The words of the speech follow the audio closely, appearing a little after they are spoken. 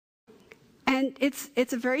And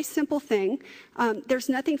it's a very simple thing. There's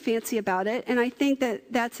nothing fancy about it. And I think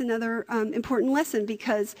that that's another important lesson,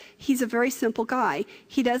 because he's a very simple guy.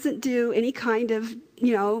 He doesn't do any kind of,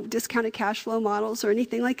 discounted cash flow models or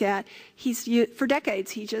anything like that. For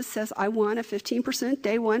decades, he just says, I want a 15%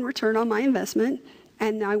 day one return on my investment,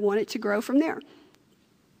 and I want it to grow from there.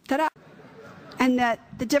 Ta-da! And that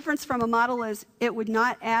the difference from a model is it would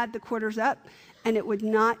not add the quarters up, and it would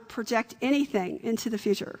not project anything into the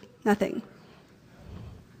future. Nothing.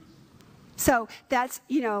 So that's,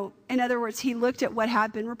 in other words, he looked at what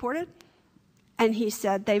had been reported, and he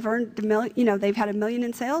said they've earned they've had $1 million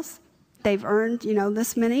in sales. They've earned,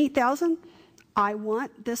 this many thousand. I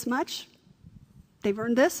want this much. They've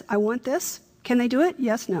earned this. I want this. Can they do it?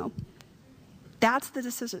 Yes, no. That's the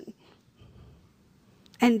decision.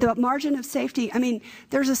 And the margin of safety,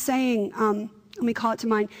 there's a saying, let me call it to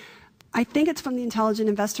mind. I think it's from The Intelligent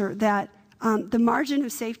Investor, that the margin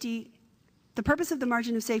of safety, the purpose of the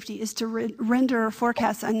margin of safety is to render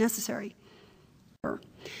forecasts unnecessary.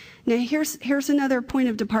 Now, here's another point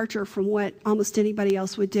of departure from what almost anybody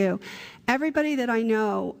else would do. Everybody that I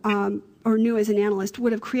know or knew as an analyst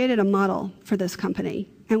would have created a model for this company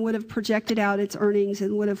and would have projected out its earnings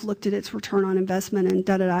and would have looked at its return on investment and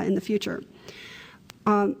da-da-da in the future.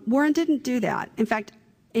 Warren didn't do that. In fact,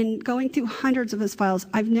 in going through hundreds of his files,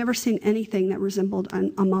 I've never seen anything that resembled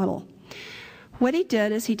a model. What he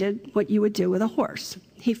did is he did what you would do with a horse.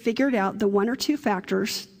 He figured out the one or two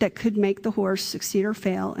factors that could make the horse succeed or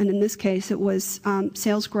fail, and in this case it was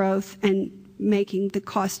sales growth and making the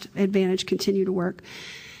cost advantage continue to work.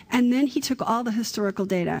 And then he took all the historical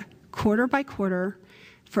data, quarter by quarter,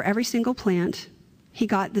 for every single plant. He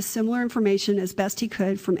got the similar information as best he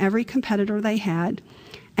could from every competitor they had,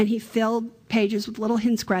 and he filled pages with little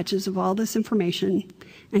hint scratches of all this information,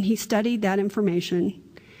 and he studied that information.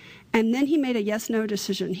 And then he made a yes-no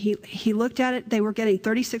decision. He looked at it. They were getting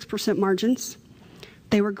 36% margins.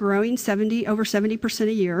 They were growing over 70%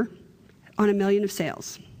 a year on $1 million of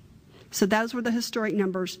sales. So those were the historic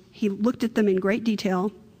numbers. He looked at them in great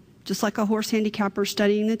detail, just like a horse handicapper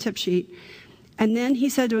studying the tip sheet. And then he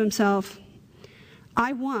said to himself,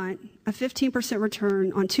 I want a 15%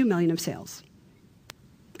 return on $2 million of sales.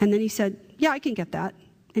 And then he said, yeah, I can get that.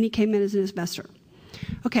 And he came in as an investor.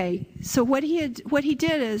 Okay, so what he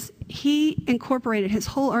did is he incorporated his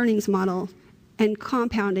whole earnings model and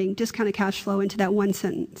compounding discounted cash flow into that one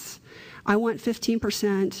sentence. I want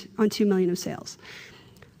 15% on $2 million of sales.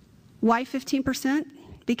 Why 15%?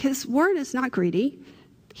 Because Warren is not greedy.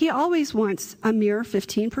 He always wants a mere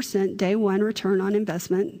 15% day one return on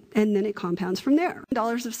investment, and then it compounds from there.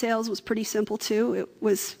 Dollars of sales was pretty simple too.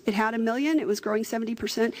 It had $1 million. It was growing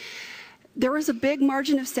 70%. There was a big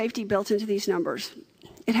margin of safety built into these numbers.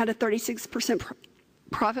 It had a 36%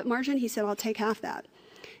 profit margin. He said, I'll take half that.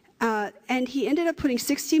 And he ended up putting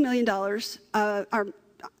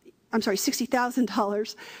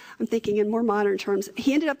 $60,000. I'm thinking in more modern terms.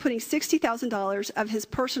 He ended up putting $60,000 of his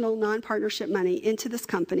personal non-partnership money into this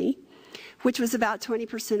company, which was about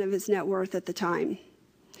 20% of his net worth at the time.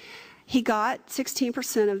 He got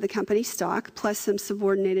 16% of the company's stock plus some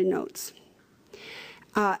subordinated notes.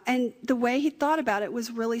 And the way he thought about it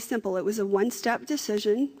was really simple. It was a one-step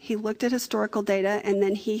decision. He looked at historical data, and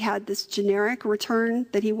then he had this generic return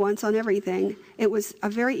that he wants on everything. It was a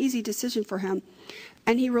very easy decision for him.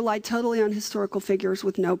 And he relied totally on historical figures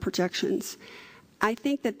with no projections. I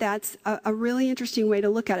think that that's a really interesting way to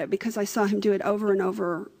look at it, because I saw him do it over and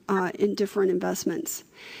over in different investments.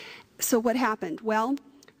 So what happened? Well,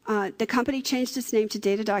 the company changed its name to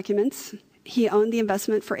Data Documents. He owned the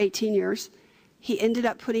investment for 18 years. He ended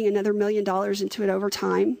up putting another $1 million into it over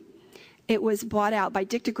time. It was bought out by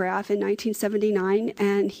Dictograph in 1979,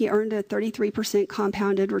 and he earned a 33%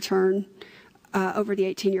 compounded return over the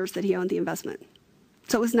 18 years that he owned the investment.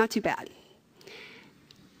 So it was not too bad.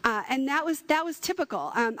 And that was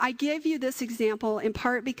typical. I gave you this example in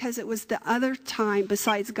part because it was the other time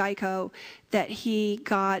besides Geico that he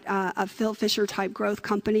got a Phil Fisher type growth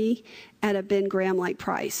company at a Ben Graham-like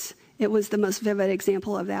price. It was the most vivid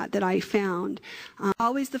example of that I found.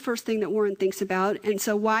 Always the first thing that Warren thinks about. And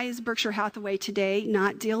so why is Berkshire Hathaway today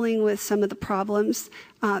not dealing with some of the problems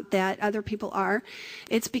that other people are?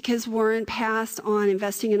 It's because Warren passed on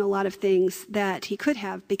investing in a lot of things that he could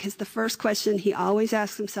have, because the first question he always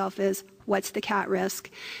asks himself is, what's the cat risk?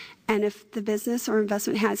 And if the business or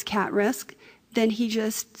investment has cat risk, then he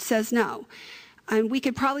just says no. And we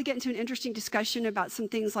could probably get into an interesting discussion about some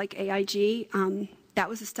things like AIG. That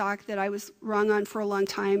was a stock that I was wrong on for a long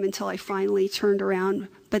time until I finally turned around.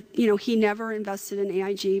 But, he never invested in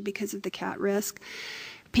AIG because of the cat risk.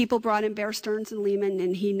 People brought in Bear Stearns and Lehman,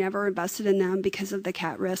 and he never invested in them because of the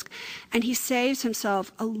cat risk. And he saves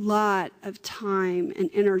himself a lot of time and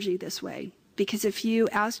energy this way. Because if you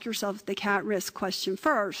ask yourself the cat risk question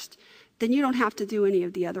first, then you don't have to do any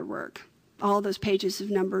of the other work. All those pages of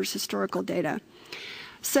numbers, historical data.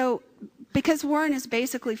 So because Warren is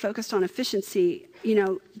basically focused on efficiency,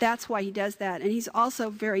 that's why he does that. And he's also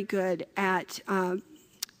very good at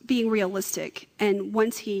being realistic. And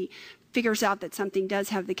once he figures out that something does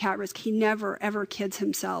have the cat risk, he never, ever kids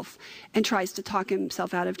himself and tries to talk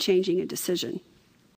himself out of changing a decision.